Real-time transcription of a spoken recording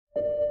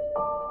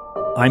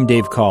I'm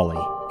Dave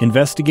Cawley,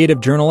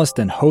 investigative journalist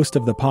and host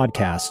of the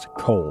podcast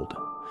Cold.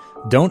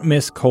 Don't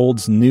miss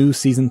Cold's new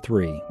Season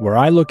 3, where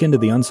I look into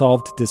the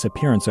unsolved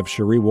disappearance of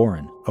Sheree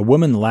Warren, a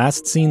woman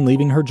last seen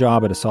leaving her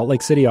job at a Salt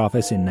Lake City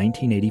office in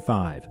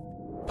 1985.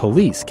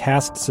 Police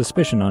cast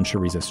suspicion on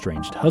Sheree's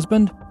estranged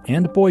husband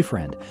and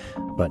boyfriend,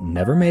 but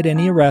never made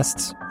any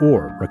arrests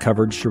or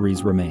recovered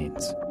Sheree's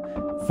remains.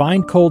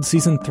 Find Cold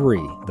Season 3,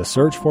 The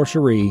Search for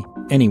Sheree,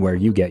 anywhere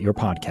you get your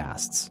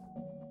podcasts.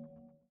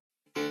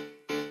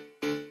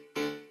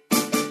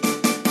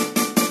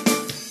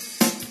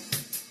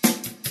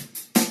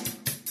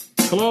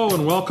 Hello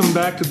and welcome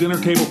back to Dinner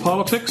Table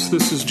Politics.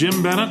 This is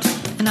Jim Bennett.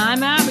 And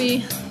I'm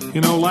Abby. You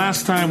know,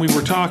 last time we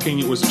were talking,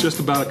 it was just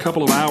about a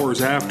couple of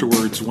hours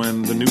afterwards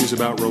when the news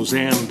about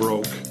Roseanne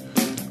broke.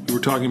 We were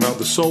talking about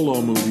the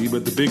Solo movie,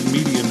 but the big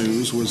media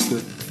news was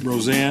that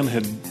Roseanne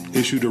had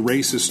issued a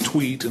racist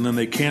tweet and then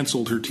they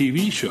canceled her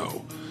TV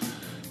show.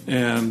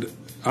 And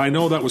I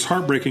know that was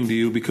heartbreaking to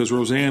you because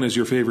Roseanne is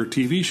your favorite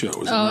TV show,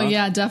 is it not? Oh,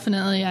 yeah,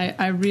 definitely.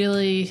 I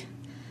really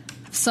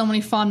have so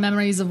many fond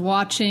memories of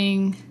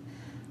watching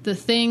the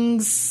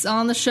things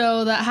on the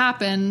show that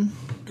happen.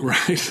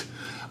 Right.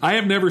 I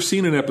have never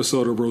seen an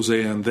episode of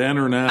Roseanne, then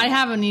or now. I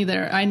haven't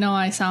either. I know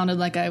I sounded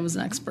like I was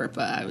an expert,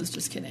 but I was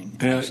just kidding.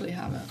 I actually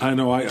haven't. I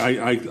know.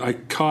 I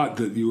caught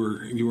that you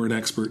were an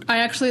expert.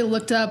 I actually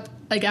looked up,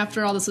 like,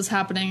 after all this was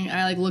happening,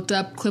 I looked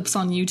up clips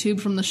on YouTube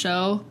from the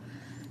show,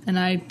 and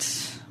I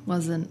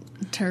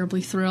wasn't terribly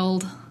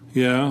thrilled.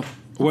 Yeah.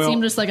 Well, it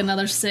seemed just like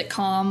another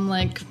sitcom,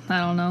 like, I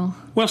don't know.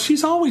 Well,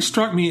 she's always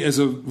struck me as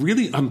a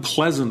really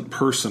unpleasant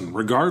person,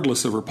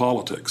 regardless of her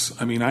politics.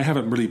 I mean, I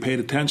haven't really paid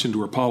attention to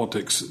her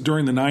politics.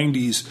 During the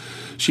 90s,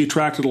 she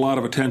attracted a lot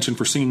of attention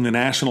for singing the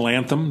national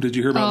anthem. Did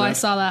you hear about that? Oh, I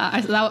saw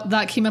that.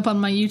 That came up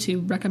on my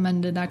YouTube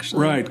recommended,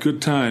 actually. Right,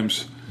 good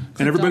times.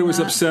 And everybody was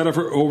upset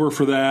over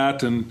for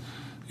that. And,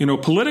 you know,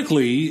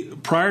 politically,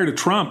 prior to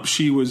Trump,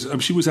 she was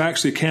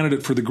actually a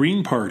candidate for the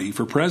Green Party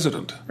for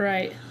president.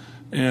 Right.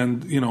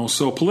 And, you know,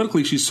 so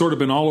politically she's sort of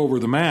been all over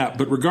the map.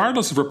 But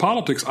regardless of her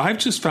politics, I've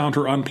just found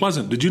her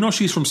unpleasant. Did you know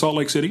she's from Salt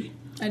Lake City?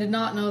 I did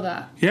not know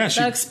that. Yeah,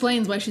 that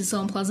explains why she's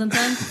so unpleasant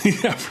then?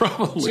 Yeah,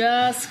 probably.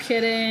 Just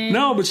kidding.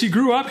 No, but she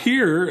grew up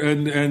here,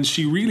 and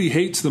she really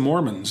hates the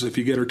Mormons, if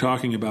you get her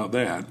talking about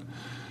that.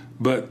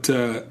 But,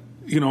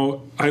 you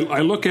know,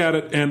 I look at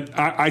it, and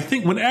I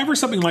think whenever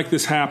something like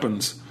this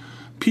happens,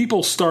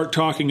 people start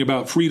talking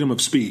about freedom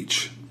of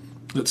speech.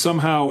 That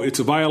somehow it's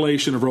a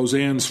violation of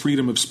Roseanne's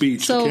freedom of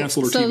speech to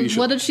cancel her TV show.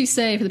 So what did she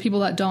say for the people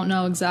that don't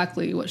know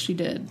exactly what she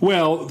did?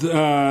 Well,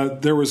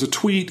 there was a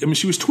tweet. I mean,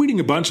 she was tweeting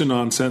a bunch of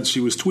nonsense. She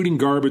was tweeting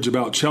garbage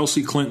about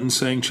Chelsea Clinton,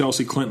 saying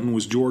Chelsea Clinton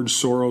was George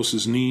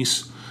Soros'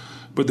 niece.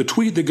 But the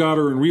tweet that got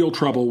her in real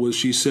trouble was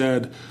she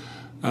said,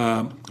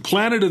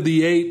 Planet of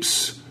the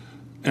Apes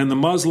and the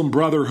Muslim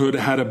Brotherhood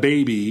had a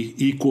baby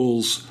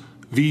equals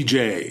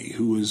VJ,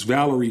 who is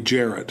Valerie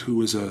Jarrett, who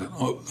was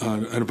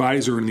an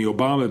advisor in the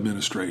Obama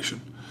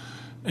administration.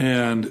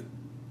 And,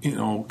 you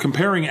know,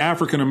 comparing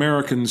African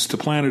Americans to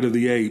Planet of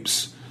the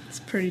Apes. It's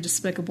pretty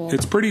despicable.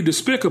 It's pretty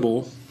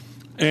despicable.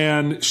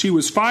 And she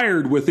was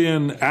fired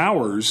within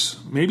hours,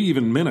 maybe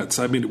even minutes.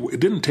 I mean,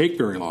 it didn't take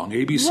very long.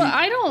 ABC. What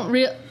I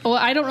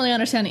don't really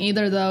understand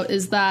either, though,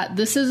 is that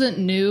this isn't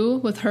new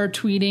with her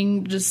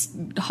tweeting just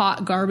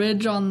hot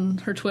garbage on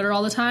her Twitter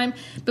all the time.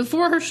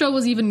 Before her show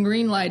was even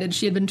greenlighted,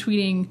 she had been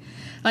tweeting.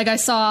 Like, I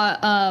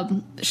saw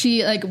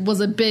she was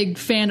a big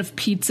fan of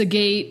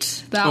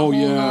Pizzagate. That whole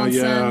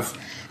nonsense.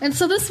 Yeah. And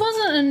so this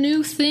wasn't a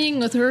new thing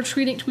with her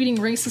tweeting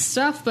racist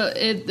stuff, but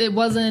it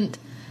wasn't.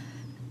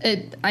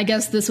 I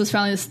guess this was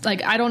finally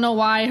I don't know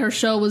why her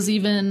show was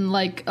even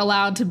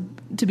allowed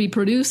to be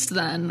produced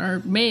then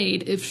or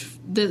made if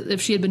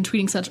she had been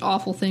tweeting such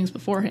awful things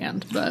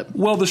beforehand. But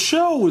well, the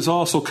show was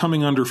also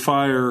coming under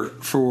fire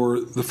for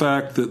the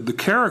fact that the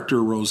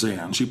character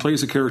Roseanne, she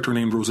plays a character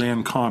named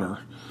Roseanne Connor,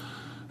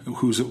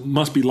 who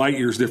must be light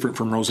years different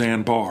from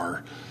Roseanne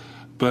Barr.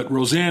 But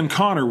Roseanne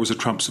Connor was a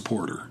Trump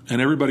supporter,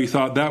 and everybody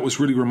thought that was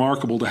really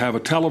remarkable to have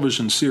a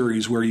television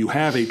series where you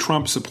have a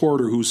Trump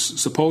supporter who's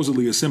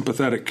supposedly a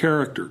sympathetic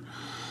character.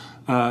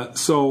 But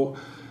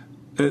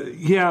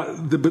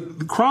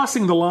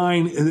crossing the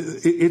line,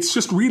 it's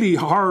just really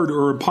hard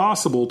or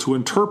impossible to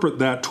interpret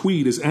that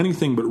tweet as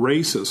anything but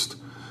racist.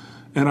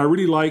 And I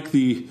really like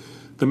the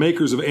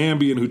makers of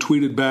Ambien who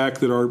tweeted back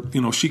that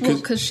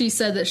because she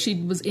said that she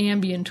was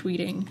Ambien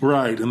tweeting.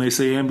 Right, and they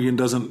say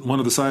Ambien one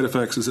of the side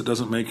effects is it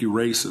doesn't make you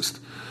racist.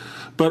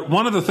 But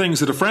one of the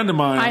things that a friend of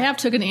mine... I have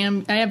taken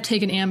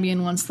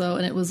Ambien once, though,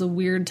 and it was a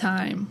weird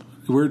time.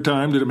 Weird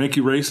time? Did it make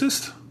you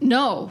racist?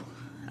 No.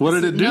 What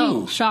did it do?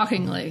 No,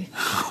 shockingly.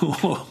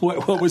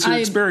 What was your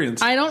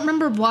experience? I don't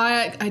remember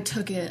why I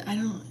took it. I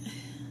don't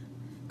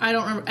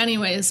remember.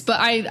 Anyways, but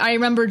I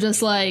remember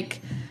just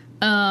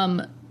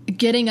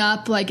getting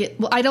up I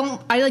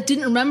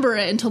didn't remember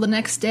it until the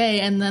next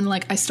day, and then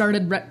I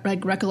started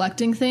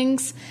recollecting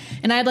things,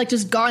 and I had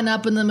just gotten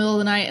up in the middle of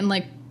the night and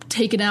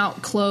taken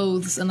out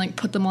clothes and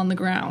put them on the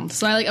ground.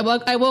 So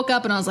I woke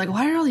up and I was like,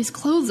 why are all these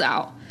clothes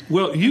out?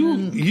 Well,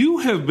 you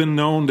have been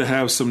known to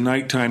have some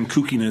nighttime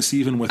kookiness,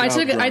 even without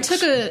drugs.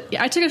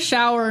 I took a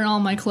shower in all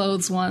my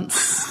clothes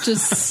once,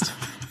 just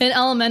in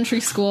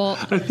elementary school.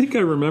 I think I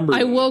remember.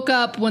 I woke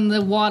up when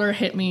the water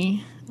hit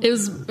me. It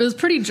was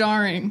pretty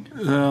jarring.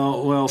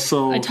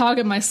 So I talk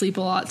in my sleep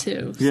a lot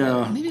too. So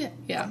yeah, maybe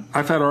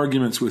I've had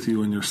arguments with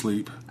you in your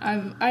sleep.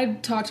 I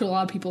talk to a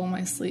lot of people in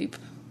my sleep.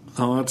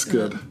 Oh, that's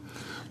good.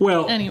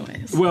 Well,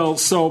 anyways.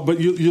 But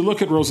you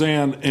look at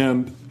Roseanne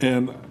and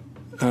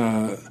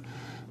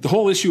the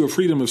whole issue of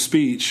freedom of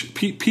speech.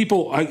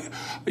 People,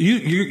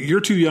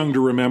 you're too young to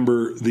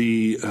remember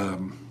the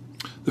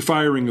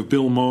firing of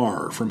Bill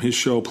Maher from his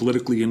show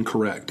Politically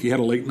Incorrect. He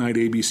had a late night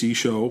ABC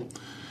show.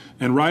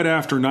 And right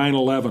after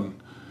 9/11,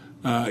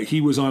 he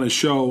was on his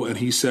show and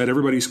he said,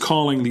 everybody's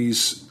calling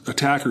these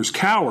attackers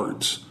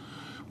cowards.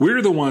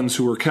 We're the ones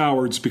who are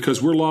cowards because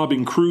we're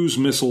lobbing cruise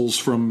missiles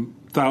from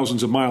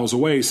thousands of miles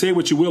away. Say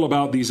what you will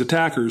about these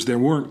attackers, they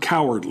weren't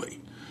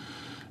cowardly.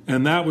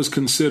 And that was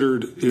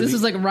considered... This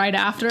was like right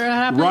after it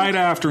happened? Right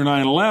after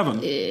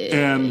 9/11.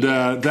 And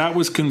that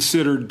was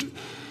considered...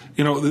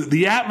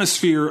 the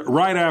atmosphere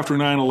right after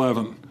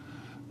 9/11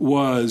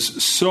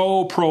 was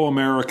so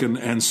pro-American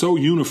and so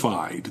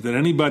unified that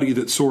anybody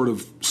that sort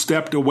of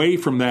stepped away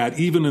from that,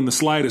 even in the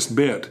slightest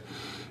bit,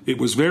 it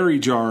was very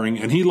jarring,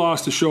 and he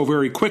lost the show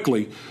very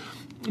quickly.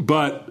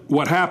 But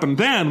what happened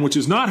then, which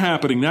is not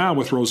happening now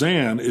with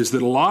Roseanne, is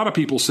that a lot of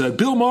people said,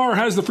 Bill Maher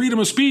has the freedom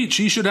of speech.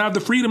 He should have the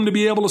freedom to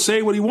be able to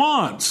say what he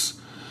wants.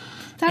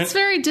 That's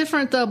very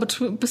different, though,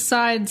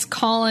 besides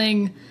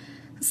calling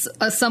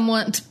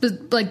someone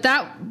like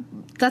that.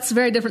 That's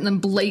very different than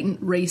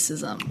blatant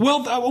racism.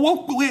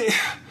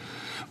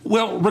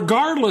 Well,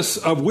 regardless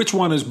of which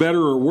one is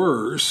better or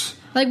worse,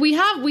 like we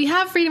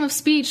have freedom of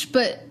speech,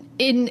 but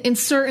in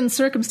certain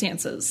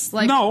circumstances,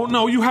 like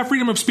no, you have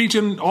freedom of speech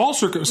in all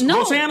circumstances. No.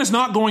 Roseanne is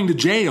not going to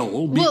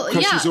jail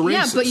because she's a racist.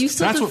 Yeah, but you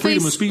still that's what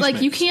freedom of speech like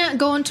means. you can't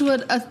go into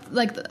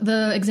like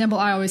the example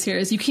I always hear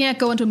is you can't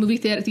go into a movie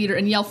theater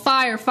and yell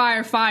fire,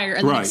 fire, fire,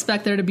 and then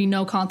expect there to be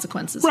no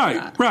consequences. Right,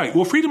 for that. right.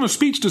 Well, freedom of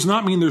speech does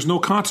not mean there's no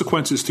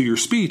consequences to your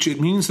speech.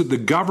 It means that the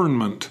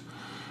government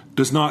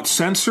does not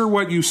censor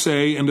what you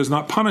say and does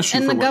not punish you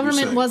for what you say. And the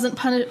government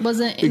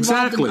wasn't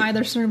involved in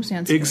either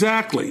circumstance.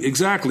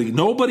 Exactly.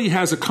 Nobody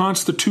has a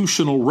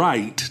constitutional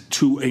right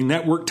to a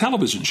network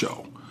television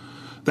show.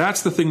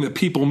 That's the thing that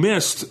people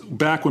missed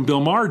back when Bill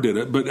Maher did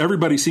it, but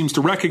everybody seems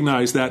to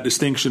recognize that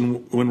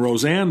distinction when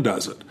Roseanne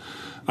does it.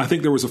 I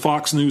think there was a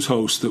Fox News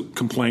host that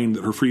complained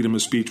that her freedom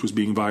of speech was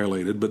being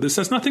violated, but this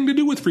has nothing to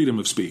do with freedom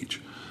of speech.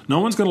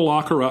 No one's going to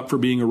lock her up for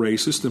being a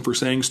racist and for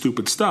saying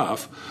stupid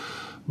stuff.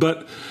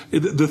 But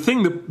the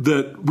thing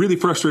that really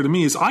frustrated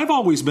me is I've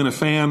always been a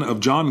fan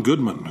of John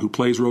Goodman, who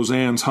plays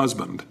Roseanne's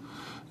husband.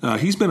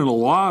 He's been in a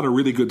lot of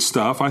really good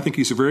stuff. I think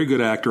he's a very good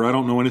actor. I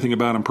don't know anything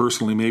about him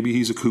personally. Maybe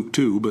he's a kook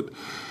too.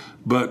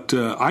 But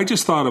I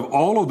just thought of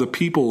all of the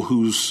people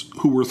who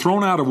were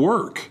thrown out of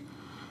work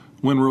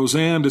when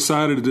Roseanne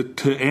decided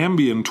to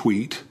Ambien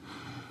tweet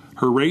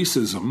her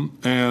racism,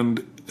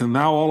 and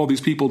now all of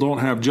these people don't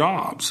have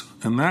jobs.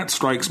 And that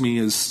strikes me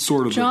as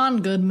sort of...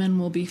 John Goodman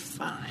will be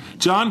fine.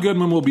 John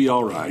Goodman will be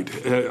all right.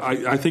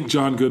 I think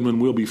John Goodman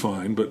will be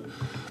fine. But,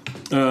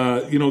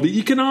 the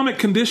economic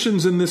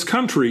conditions in this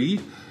country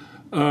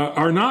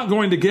are not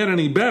going to get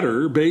any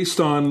better based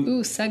on...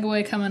 Ooh,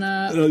 segue coming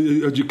up.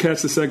 Did you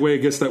catch the segue? I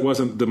guess that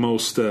wasn't the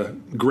most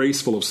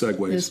graceful of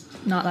segues.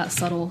 It's not that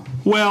subtle.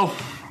 Well...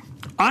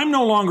 I'm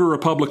no longer a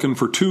Republican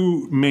for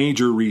two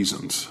major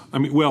reasons.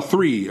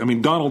 Three.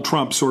 Donald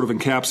Trump sort of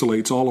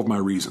encapsulates all of my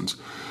reasons.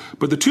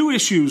 But the two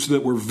issues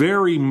that were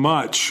very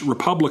much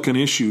Republican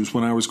issues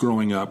when I was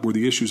growing up were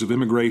the issues of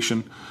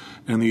immigration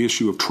and the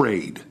issue of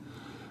trade.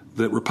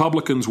 That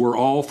Republicans were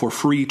all for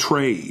free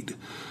trade.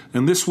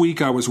 And this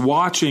week I was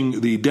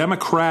watching the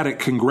Democratic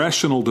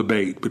congressional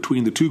debate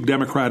between the two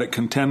Democratic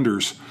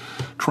contenders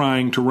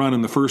trying to run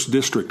in the 1st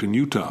District in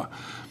Utah.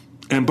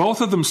 And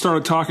both of them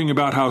started talking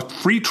about how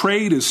free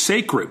trade is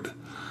sacred.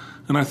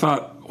 And I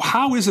thought,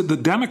 how is it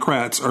that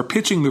Democrats are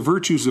pitching the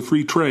virtues of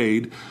free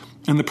trade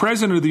and the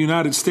President of the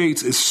United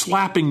States is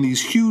slapping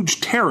these huge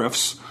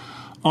tariffs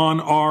on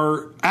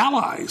our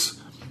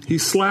allies?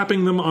 He's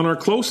slapping them on our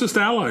closest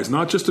allies,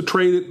 not just a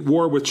trade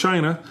war with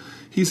China.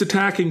 He's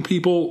attacking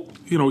people,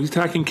 he's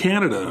attacking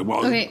Canada.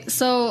 Well, okay,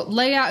 so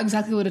lay out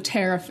exactly what a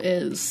tariff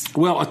is.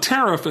 Well, a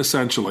tariff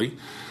essentially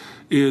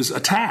is a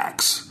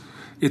tax.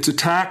 It's a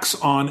tax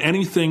on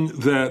anything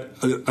that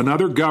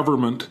another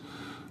government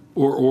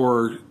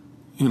or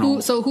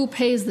So who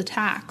pays the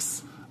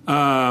tax?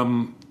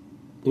 Eventually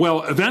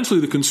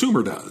the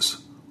consumer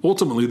does.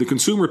 Ultimately, the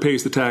consumer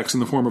pays the tax in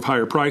the form of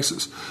higher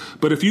prices.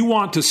 But if you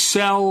want to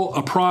sell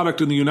a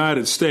product in the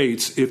United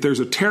States, if there's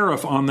a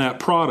tariff on that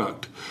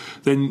product,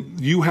 then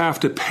you have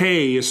to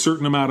pay a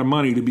certain amount of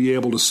money to be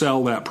able to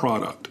sell that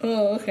product.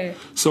 Oh, okay.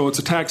 So it's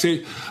a tax.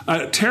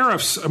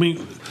 Tariffs,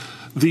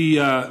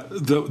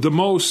 The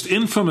most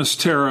infamous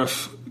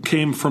tariff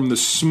came from the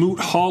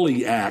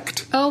Smoot-Hawley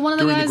Act. Oh, one of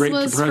the during guys the Great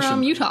was Depression.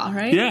 from Utah,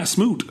 right? Yeah,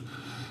 Smoot.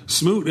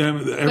 Smoot.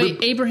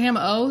 Wait, Abraham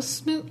O.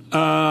 Smoot?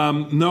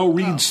 No,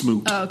 Reed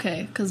Smoot. Oh,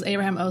 okay, because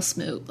Abraham O.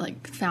 Smoot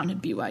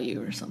founded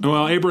BYU or something.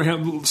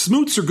 Well,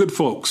 Smoots are good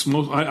folks.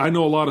 I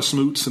know a lot of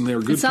Smoots, and they're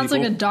good people. It sounds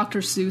like a Dr.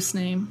 Seuss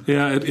name.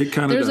 Yeah, it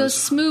kind of does. There's a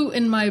Smoot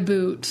in my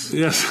boot.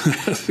 Yes,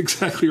 that's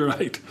exactly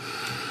right.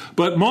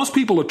 But most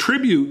people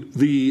attribute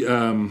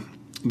the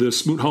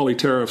Smoot-Hawley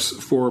tariffs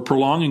for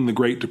prolonging the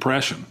Great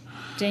Depression.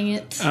 Dang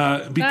it!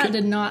 That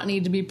did not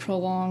need to be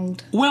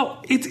prolonged.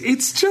 Well,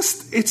 it's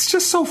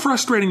just so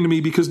frustrating to me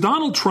because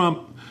Donald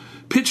Trump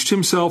pitched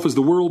himself as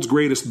the world's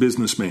greatest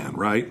businessman,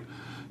 right?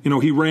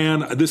 He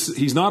ran this.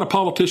 He's not a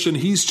politician.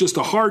 He's just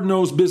a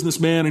hard-nosed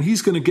businessman, and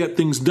he's going to get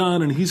things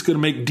done, and he's going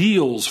to make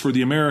deals for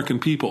the American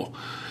people.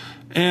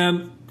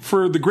 And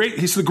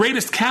he's the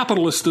greatest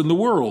capitalist in the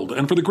world,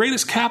 and for the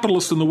greatest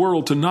capitalist in the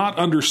world to not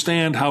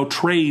understand how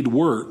trade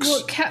works.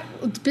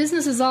 Well,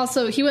 business is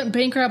also, he went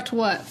bankrupt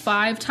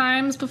 5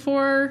 times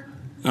before?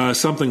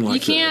 Something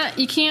like that.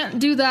 You can't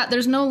do that.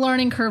 There's no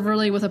learning curve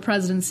really with a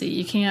presidency.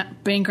 You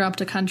can't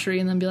bankrupt a country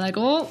and then be like,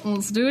 oh,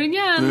 let's do it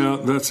again. Yeah,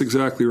 that's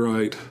exactly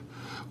right.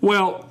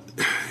 Well,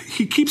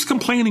 he keeps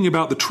complaining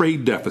about the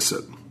trade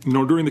deficit.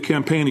 During the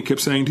campaign, he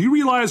kept saying, do you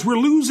realize we're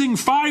losing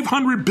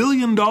 $500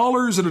 billion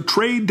in a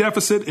trade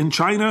deficit in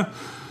China?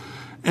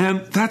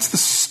 And that's the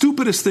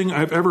stupidest thing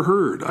I've ever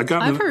heard.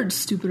 I've heard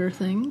stupider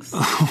things.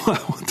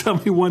 Tell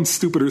me one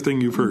stupider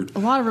thing you've heard. A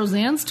lot of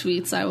Roseanne's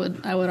tweets, I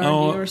would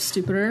argue, are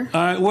stupider.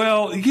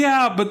 Well,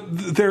 yeah, but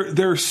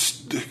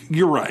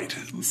you're right.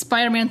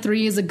 Spider-Man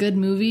 3 is a good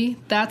movie.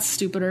 That's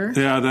stupider.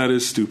 Yeah, that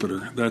is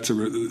stupider. That's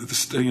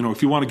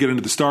if you want to get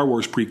into the Star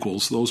Wars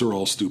prequels, those are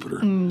all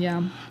stupider.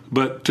 Yeah.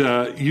 But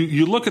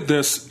you look at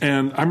this,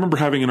 and I remember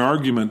having an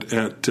argument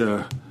at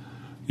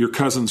your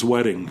cousin's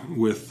wedding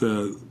with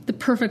the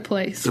perfect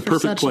place for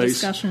such a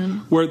discussion,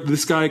 where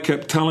this guy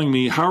kept telling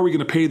me, how are we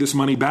going to pay this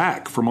money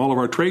back from all of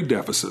our trade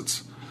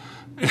deficits?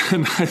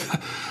 And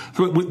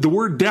the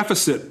word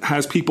deficit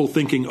has people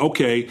thinking,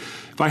 okay,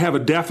 if I have a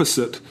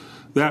deficit,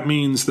 that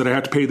means that I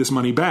have to pay this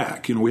money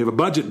back. We have a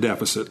budget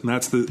deficit, and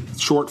that's the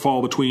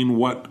shortfall between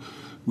what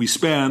we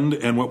spend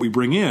and what we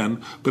bring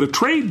in. But a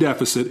trade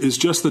deficit is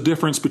just the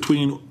difference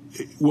between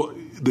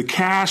the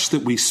cash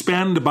that we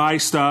spend to buy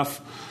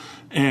stuff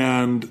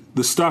and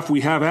the stuff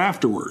we have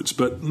afterwards.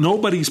 But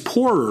nobody's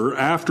poorer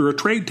after a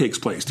trade takes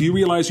place. Do you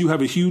realize you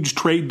have a huge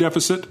trade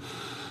deficit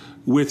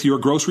with your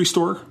grocery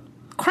store?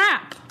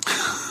 Crap.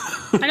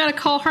 I got to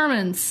call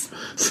Herman's.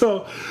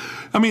 So,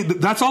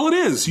 that's all it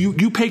is.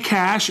 You pay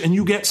cash and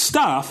you get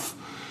stuff,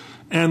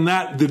 and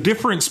the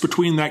difference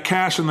between that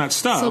cash and that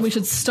stuff. So we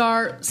should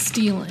start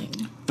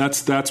stealing.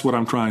 That's what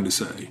I'm trying to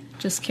say.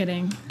 Just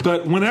kidding.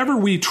 But whenever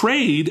we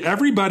trade,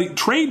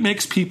 trade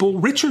makes people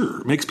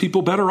richer, makes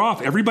people better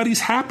off. Everybody's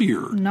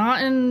happier.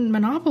 Not in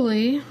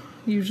Monopoly,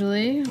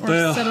 usually, or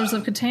Settlers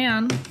of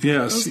Catan.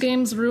 Yes. Those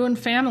games ruin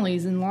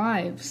families and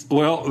lives.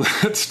 Well,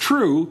 that's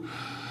true.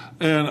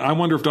 And I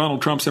wonder if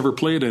Donald Trump's ever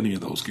played any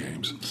of those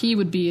games. He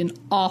would be an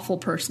awful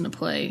person to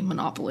play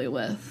Monopoly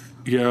with.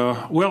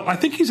 Yeah. Well, I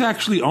think he's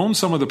actually owned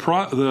some of the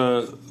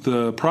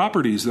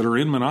properties that are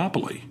in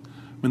Monopoly.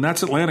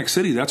 That's Atlantic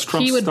City. That's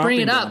Trump's. He would bring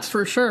it up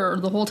for sure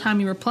the whole time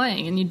you were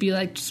playing, and you'd be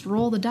like, just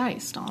roll the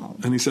dice,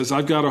 Donald. And he says,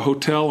 I've got a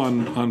hotel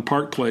on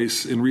Park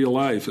Place in real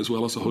life as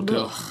well as a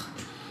hotel. Ugh.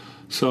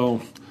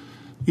 So,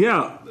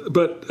 yeah,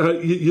 but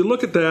you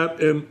look at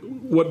that,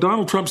 and what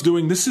Donald Trump's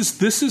doing, this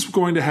is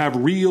going to have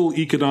real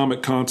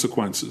economic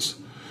consequences.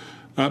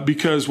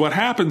 Because what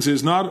happens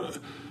is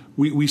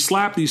we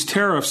slap these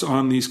tariffs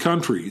on these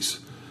countries,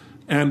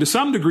 and to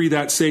some degree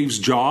that saves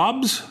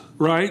jobs.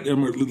 Right?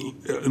 And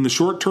in the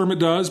short term it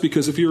does,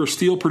 because if you're a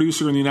steel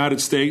producer in the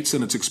United States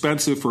and it's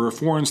expensive for a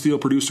foreign steel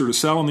producer to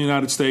sell in the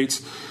United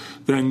States,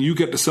 then you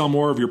get to sell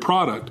more of your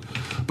product.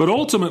 But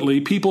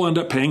ultimately, people end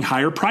up paying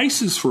higher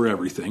prices for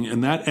everything,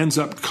 and that ends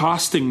up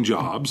costing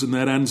jobs, and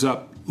that ends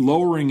up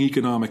lowering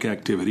economic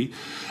activity.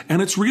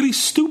 And it's really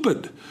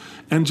stupid.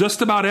 And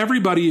just about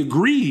everybody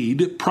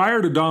agreed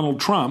prior to Donald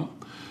Trump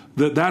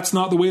that that's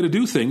not the way to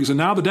do things. And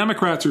now the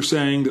Democrats are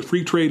saying that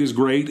free trade is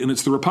great, and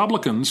it's the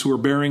Republicans who are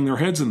burying their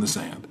heads in the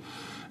sand.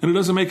 And it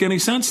doesn't make any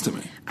sense to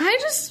me.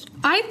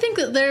 I think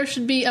that there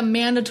should be a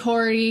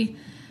mandatory,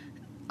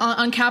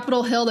 on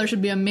Capitol Hill, there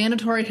should be a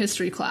mandatory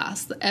history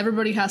class that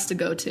everybody has to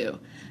go to.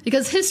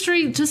 Because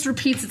history just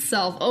repeats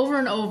itself over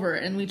and over,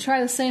 and we try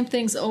the same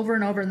things over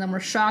and over, and then we're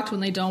shocked when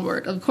they don't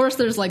work. Of course,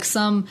 there's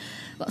some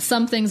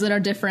things that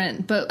are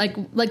different, but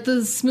like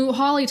the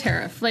Smoot-Hawley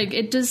tariff,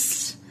 it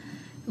just...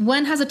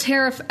 When has a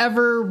tariff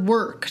ever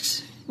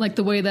worked like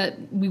the way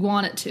that we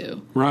want it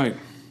to? Right.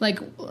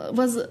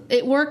 Wasn't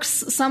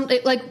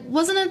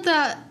it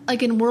that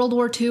in World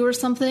War II or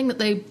something that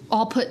they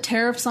all put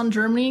tariffs on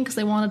Germany because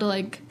they wanted to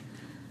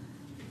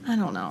I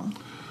don't know.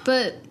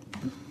 But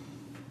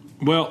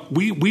well,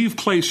 we've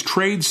placed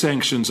trade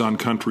sanctions on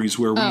countries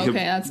where we have.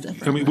 Okay, that's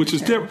different. Which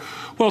is different.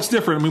 Well, it's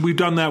different. We've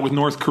done that with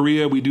North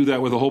Korea. We do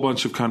that with a whole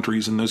bunch of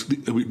countries, and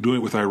we do it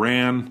with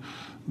Iran.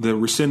 The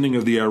rescinding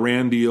of the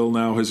Iran deal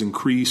now has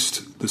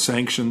increased the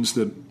sanctions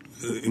that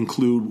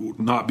include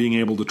not being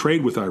able to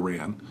trade with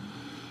Iran.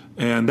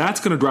 And that's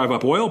going to drive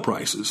up oil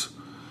prices.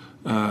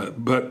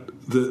 But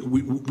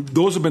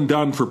those have been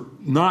done for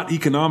not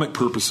economic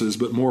purposes,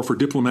 but more for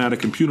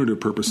diplomatic and punitive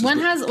purposes. When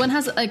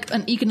has like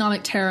an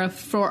economic tariff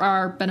for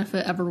our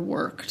benefit ever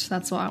worked?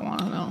 That's what I want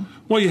to know.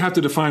 Well, you have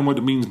to define what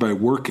it means by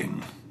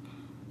working.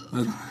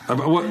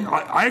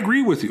 I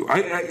agree with you.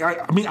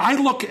 I mean, I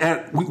look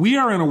at we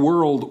are in a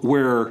world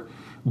where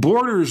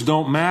borders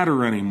don't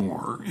matter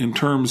anymore in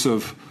terms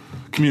of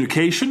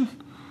communication.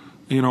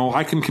 You know,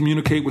 I can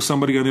communicate with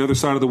somebody on the other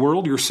side of the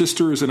world. Your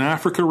sister is in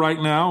Africa right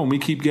now, and we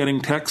keep getting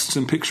texts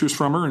and pictures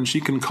from her, and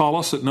she can call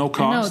us at no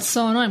cost. No, it's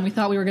so annoying. We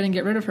thought we were going to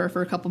get rid of her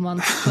for a couple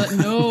months, but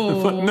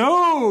no. But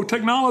no,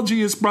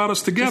 technology has brought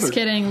us together. Just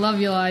kidding.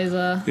 Love you,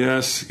 Eliza.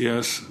 Yes.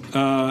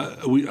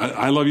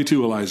 I love you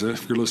too, Eliza,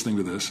 if you're listening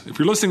to this. If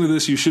you're listening to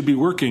this, you should be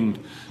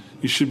working.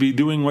 You should be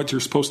doing what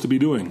you're supposed to be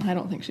doing. I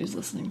don't think she's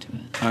listening to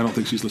it. I don't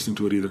think she's listening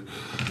to it either.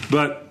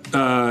 But,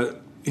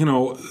 you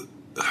know,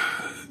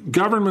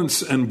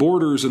 governments and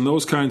borders and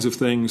those kinds of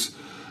things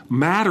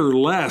matter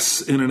less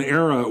in an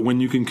era when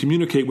you can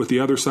communicate with the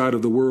other side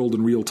of the world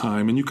in real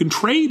time and you can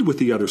trade with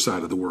the other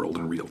side of the world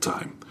in real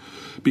time.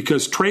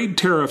 Because trade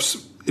tariffs,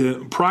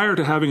 prior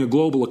to having a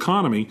global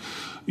economy,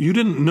 you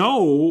didn't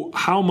know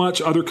how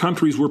much other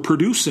countries were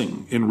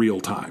producing in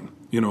real time.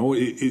 You know,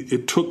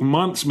 it took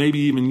months, maybe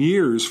even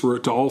years, for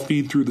it to all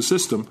feed through the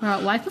system.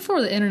 Life before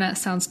the internet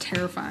sounds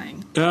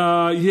terrifying.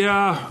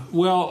 Yeah.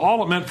 Well,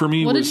 all it meant for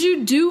me was... What did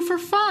you do for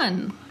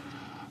fun?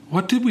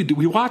 What did we do?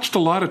 We watched a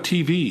lot of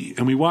TV,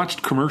 and we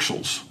watched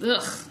commercials.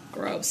 Ugh,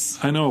 gross.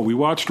 I know. We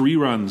watched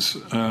reruns.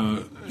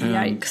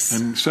 Yikes.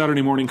 And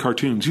Saturday morning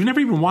cartoons. You never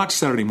even watched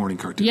Saturday morning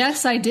cartoons.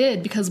 Yes, I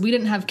did, because we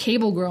didn't have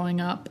cable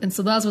growing up, and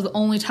so that was the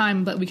only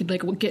time that we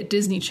could get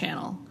Disney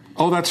Channel.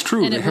 Oh, that's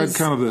true. And they had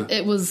kind of the...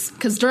 It was...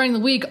 Because during the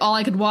week, all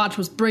I could watch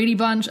was Brady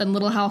Bunch and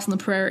Little House on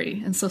the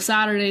Prairie. And so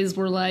Saturdays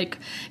were like,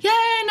 yay,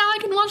 now I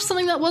can watch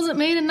something that wasn't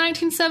made in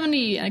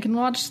 1970. I can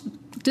watch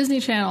Disney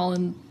Channel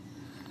and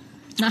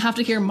not have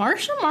to hear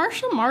Marsha,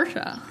 Marsha,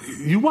 Marsha.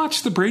 You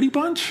watched the Brady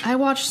Bunch? I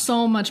watched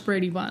so much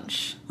Brady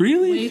Bunch.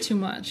 Really? Way too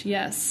much,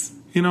 yes.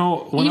 You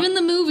know... Even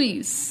the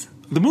movies.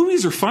 The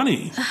movies are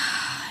funny.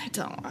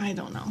 I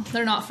don't know.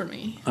 They're not for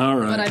me. All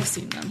right. But I've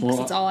seen them because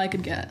it's all I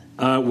could get.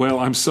 Well,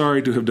 I'm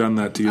sorry to have done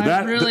that to you.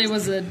 I really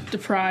was a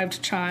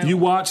deprived child. You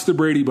watch the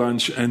Brady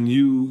Bunch and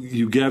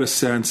you get a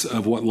sense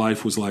of what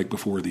life was like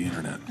before the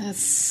internet.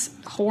 That's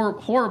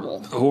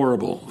horrible.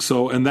 Horrible.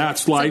 So, and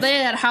that's life. So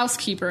they had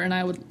Housekeeper, and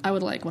I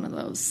would like one of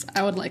those.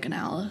 I would like an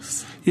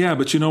Alice. Yeah,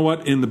 but you know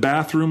what? In the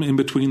bathroom, in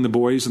between the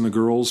boys and the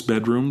girls'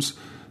 bedrooms,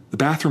 the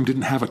bathroom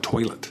didn't have a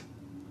toilet.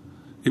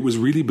 It was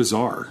really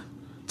bizarre.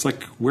 It's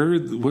like,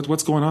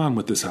 what's going on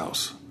with this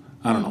house?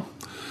 I don't know.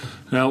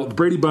 Now, the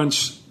Brady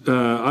Bunch,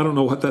 I don't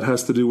know what that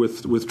has to do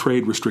with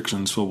trade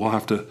restrictions, so we'll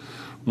have to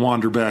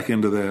wander back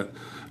into that.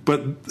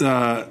 But,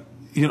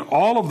 you know,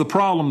 all of the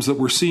problems that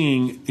we're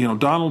seeing, you know,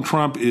 Donald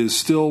Trump is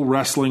still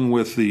wrestling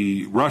with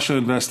the Russia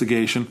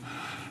investigation.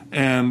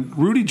 And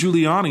Rudy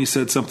Giuliani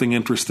said something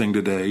interesting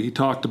today. He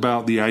talked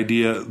about the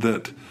idea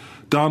that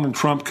Donald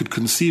Trump could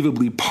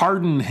conceivably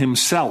pardon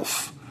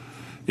himself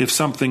if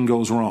something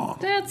goes wrong.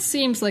 That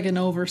seems like an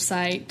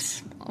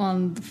oversight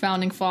on the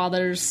founding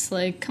fathers.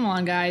 Like, come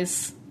on,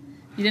 guys.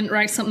 You didn't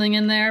write something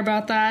in there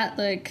about that?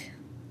 Like,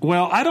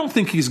 well, I don't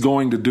think he's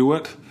going to do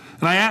it.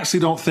 And I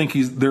actually don't think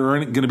there are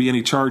going to be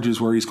any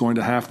charges where he's going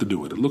to have to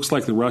do it. It looks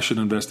like the Russian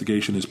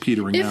investigation is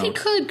petering out.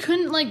 If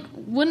he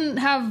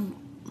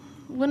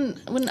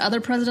wouldn't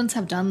other presidents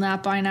have done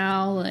that by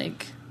now?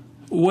 Like,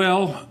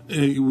 well,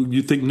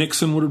 you think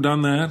Nixon would have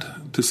done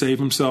that to save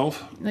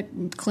himself?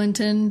 Like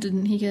Clinton,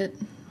 didn't he get...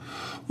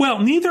 Well,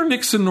 neither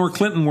Nixon nor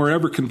Clinton were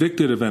ever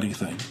convicted of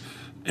anything.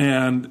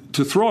 And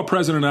to throw a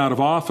president out of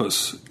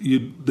office,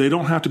 they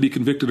don't have to be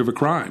convicted of a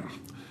crime.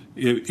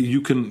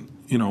 You can,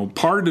 you know,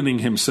 pardoning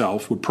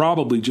himself would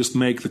probably just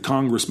make the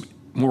Congress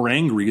more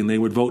angry and they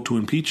would vote to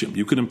impeach him.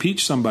 You can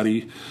impeach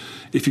somebody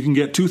if you can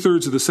get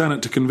 2/3 of the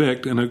Senate to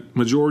convict and a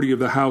majority of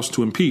the House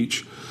to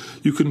impeach.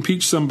 You can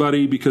impeach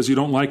somebody because you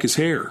don't like his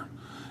hair.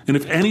 And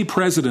if any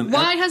president...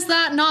 Why has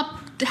that not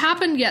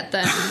happened yet,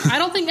 then? I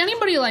don't think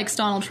anybody likes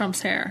Donald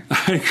Trump's hair.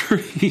 I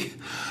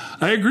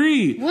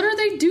agree. What are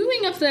they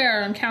doing up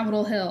there on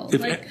Capitol Hill?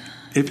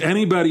 If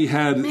anybody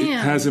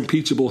has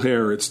impeachable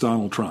hair, it's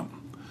Donald Trump.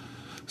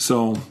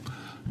 So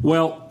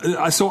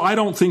I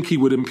don't think he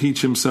would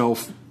impeach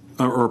himself,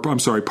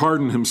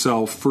 pardon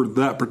himself for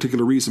that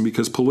particular reason,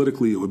 because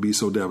politically it would be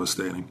so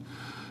devastating.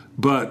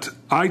 But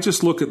I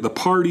just look at the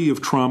party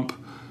of Trump,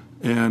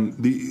 and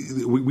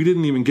we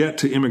didn't even get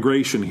to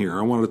immigration here.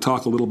 I wanted to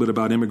talk a little bit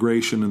about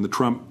immigration and the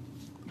Trump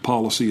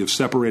policy of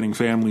separating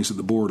families at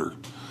the border,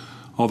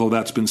 although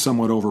that's been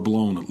somewhat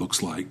overblown, it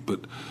looks like.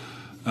 But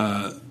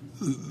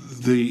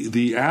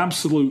the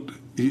absolute,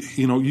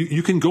 you know,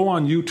 you can go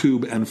on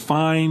YouTube and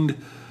find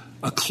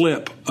a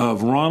clip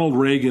of Ronald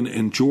Reagan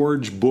and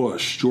George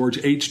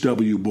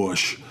H.W.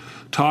 Bush,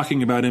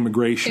 talking about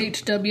immigration.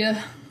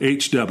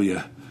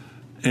 H.W.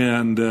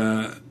 And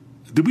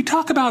did we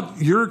talk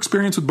about your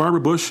experience with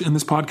Barbara Bush in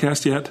this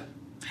podcast yet?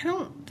 I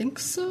don't think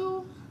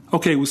so.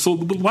 Okay, so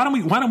why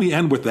don't we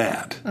end with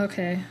that?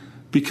 Okay.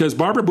 Because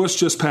Barbara Bush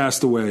just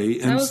passed away.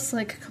 And that was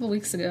like a couple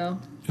weeks ago.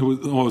 It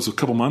was a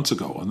couple months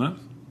ago, wasn't it?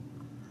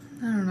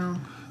 I don't know.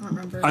 I don't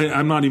remember.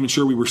 I'm not even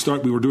sure we were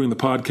doing the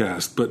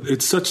podcast, but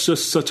it's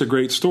such a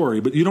great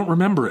story. But you don't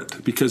remember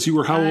it because you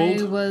were how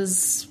old? I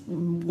was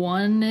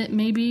 1,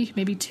 maybe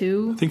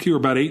 2. I think you were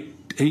about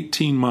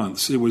 18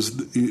 months. It was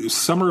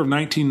summer of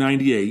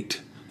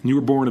 1998, and you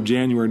were born of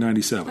January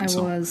 97. I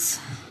was.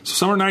 So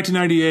summer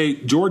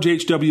 1998, George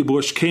H.W.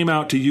 Bush came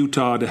out to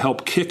Utah to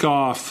help kick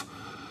off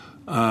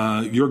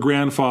your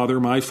grandfather,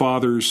 my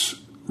father's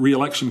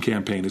re-election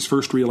campaign, his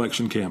first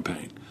re-election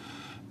campaign.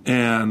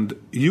 And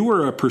you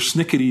were a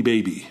persnickety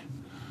baby.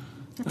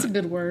 That's a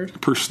good word.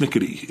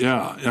 Persnickety,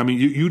 yeah. I mean,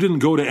 you didn't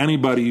go to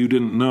anybody you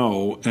didn't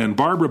know. And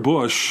Barbara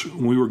Bush,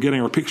 when we were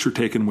getting our picture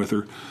taken with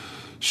her,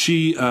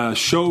 she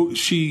said,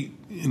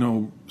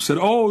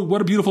 "Oh,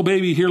 what a beautiful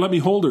baby! Here, let me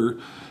hold her."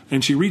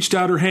 And she reached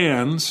out her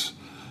hands,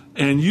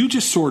 and you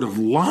just sort of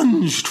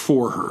lunged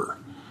for her,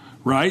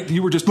 right?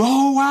 You were just,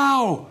 "Oh,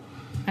 wow!"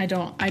 I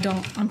don't.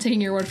 I'm taking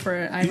your word for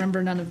it. I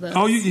remember none of this.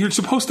 Oh, you're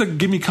supposed to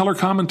give me color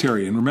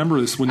commentary and remember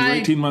this when you're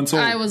 18 months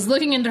old. I was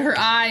looking into her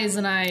eyes,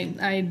 and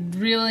I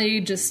really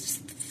just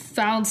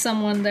found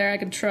someone there I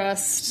could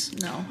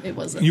trust. No, it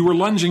wasn't. You were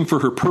lunging for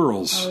her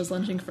pearls. I was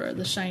lunging for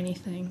the shiny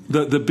thing.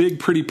 The big,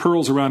 pretty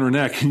pearls around her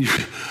neck. And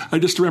I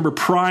just remember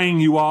prying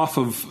you off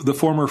of the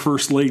former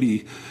First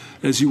Lady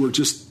as you were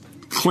just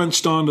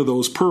clenched onto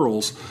those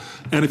pearls.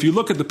 And if you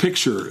look at the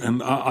picture,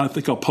 and I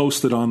think I'll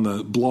post it on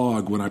the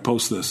blog when I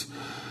post this,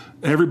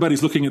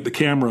 everybody's looking at the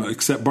camera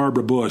except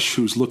Barbara Bush,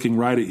 who's looking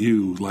right at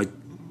you, like,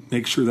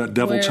 make sure that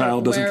devil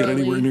child doesn't get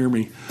anywhere near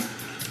me.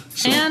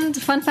 So. And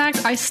fun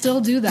fact, I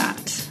still do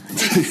that.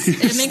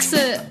 It makes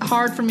it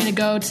hard for me to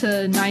go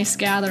to nice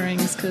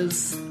gatherings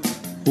because...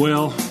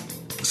 Well,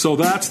 so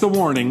that's the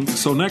warning.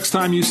 So next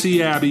time you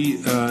see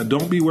Abby,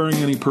 don't be wearing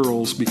any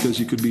pearls because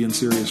you could be in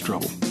serious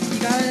trouble.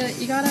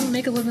 You gotta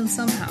make a living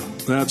somehow.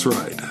 That's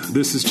right.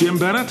 This is Jim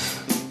Bennett.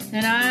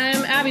 And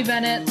I'm Abby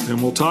Bennett.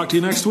 And we'll talk to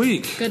you next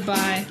week.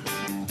 Goodbye.